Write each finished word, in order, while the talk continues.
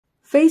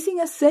Facing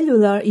a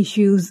cellular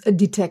issues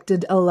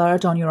detected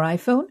alert on your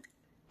iPhone?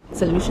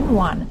 Solution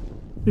 1.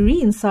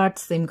 Reinsert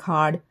SIM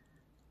card.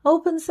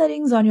 Open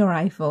settings on your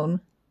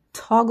iPhone.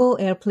 Toggle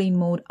airplane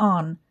mode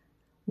on.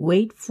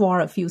 Wait for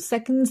a few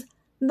seconds,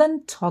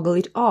 then toggle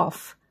it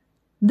off.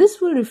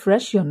 This will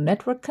refresh your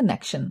network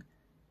connection.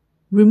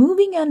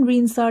 Removing and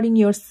reinserting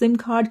your SIM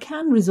card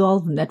can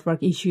resolve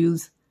network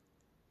issues.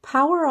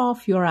 Power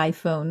off your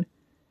iPhone.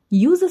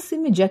 Use a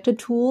SIM ejector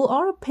tool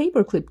or a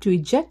paperclip to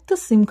eject the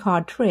SIM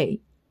card tray.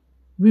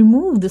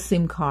 Remove the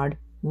SIM card,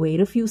 wait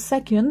a few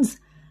seconds,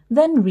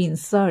 then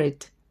reinsert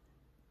it.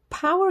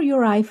 Power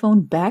your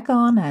iPhone back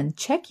on and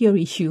check your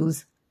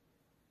issues.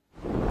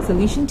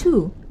 Solution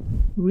 2.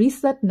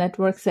 Reset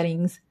network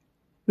settings.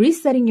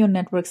 Resetting your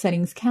network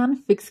settings can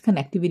fix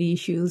connectivity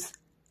issues.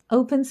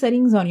 Open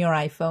settings on your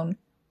iPhone.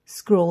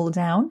 Scroll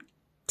down,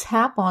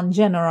 tap on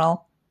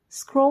General.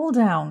 Scroll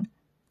down,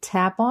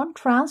 tap on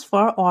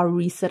Transfer or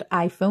Reset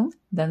iPhone,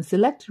 then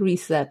select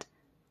Reset.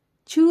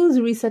 Choose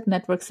Reset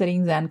Network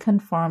Settings and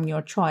confirm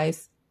your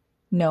choice.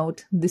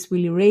 Note, this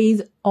will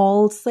erase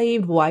all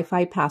saved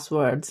Wi-Fi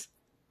passwords.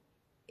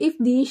 If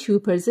the issue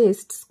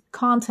persists,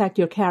 contact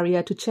your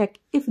carrier to check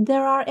if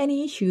there are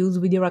any issues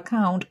with your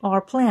account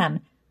or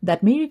plan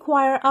that may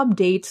require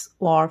updates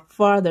or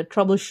further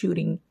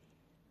troubleshooting.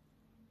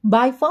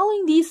 By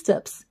following these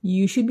steps,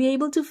 you should be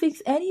able to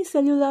fix any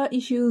cellular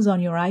issues on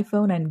your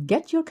iPhone and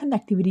get your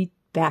connectivity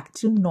back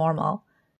to normal.